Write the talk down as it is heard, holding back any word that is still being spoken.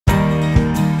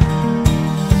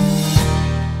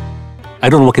I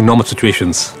don't work in normal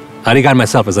situations. I regard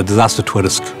myself as a disaster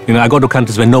tourist. I go to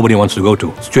countries where nobody wants to go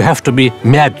to. So you have to be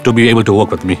mad to be able to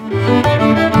work with me.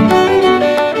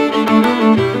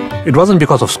 It wasn't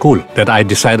because of school that I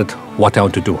decided what I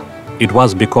want to do. It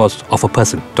was because of a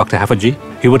person, Dr. Hafaji.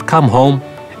 He would come home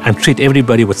and treat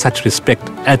everybody with such respect.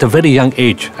 At a very young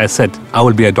age, I said, I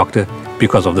will be a doctor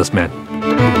because of this man.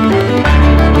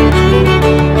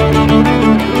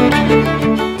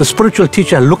 The spiritual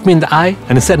teacher looked me in the eye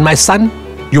and he said, my son,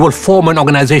 you will form an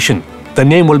organization. The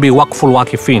name will be Waqful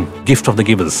Waqifin, Gift of the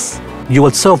Givers. You will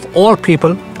serve all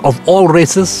people of all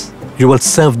races. You will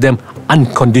serve them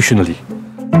unconditionally.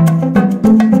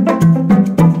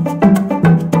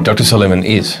 Dr. Sooliman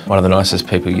is one of the nicest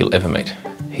people you'll ever meet.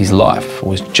 His life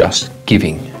was just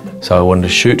giving. So I wanted to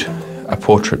shoot a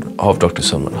portrait of Dr.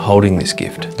 Sooliman holding this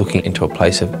gift, looking into a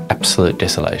place of absolute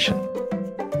desolation.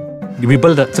 We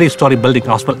built a 3-story building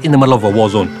hospital in the middle of a war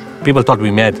zone. People thought we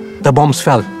were mad. The bombs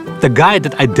fell. The guy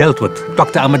that I dealt with,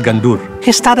 Dr. Ahmed Gandoor,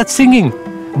 he started singing.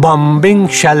 Bombing,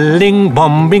 shelling,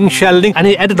 and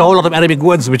he added a whole lot of Arabic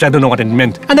words, which I don't know what it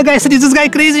meant. And the guy said, is this guy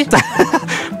crazy?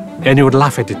 And he would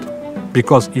laugh at it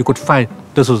because you could find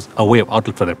this was a way of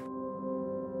outlet for them.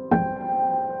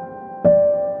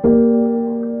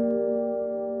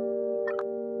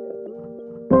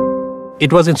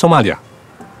 It was in Somalia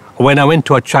when I went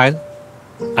to a child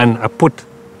and I put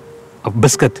a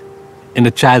biscuit in the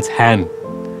child's hand.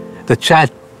 The child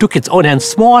took its own hand,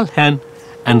 small hand,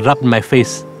 and rubbed my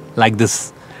face like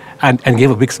this and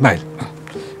gave a big smile.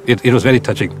 It was very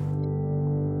touching.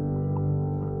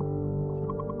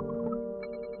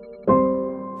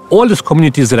 All these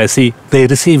communities that I see, they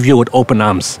receive you with open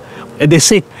arms. And they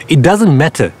say, it doesn't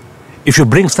matter if you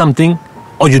bring something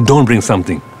or you don't bring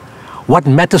something. What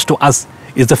matters to us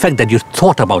is the fact that you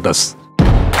thought about us.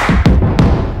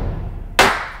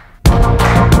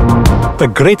 The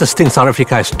greatest thing South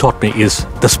Africa has taught me is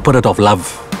the spirit of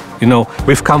love.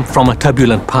 We've come from a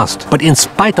turbulent past, but in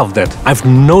spite of that, I've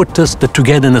noticed the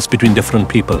togetherness between different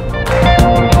people.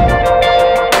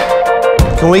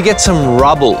 Can we get some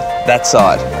rubble that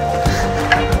side?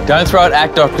 Don't throw it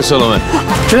at Dr. Sooliman.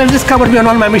 Should I just cover me on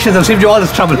all my missions and save you all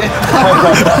this trouble?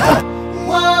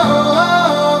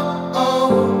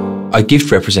 A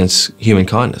gift represents human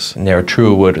kindness, and ne'er a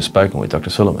truer word was spoken with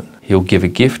Dr. Sooliman. He'll give a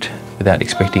gift without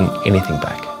expecting anything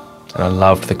back. And I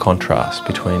loved the contrast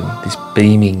between this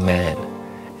beaming man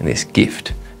and this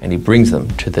gift, and he brings them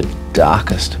to the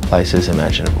darkest places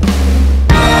imaginable.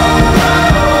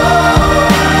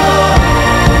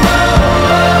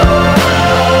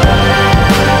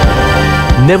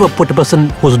 Never put a person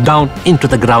who's down into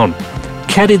the ground.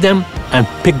 Carry them and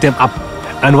pick them up.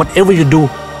 And whatever you do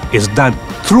is done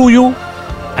through you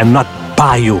and not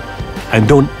by you. And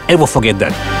don't ever forget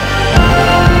that.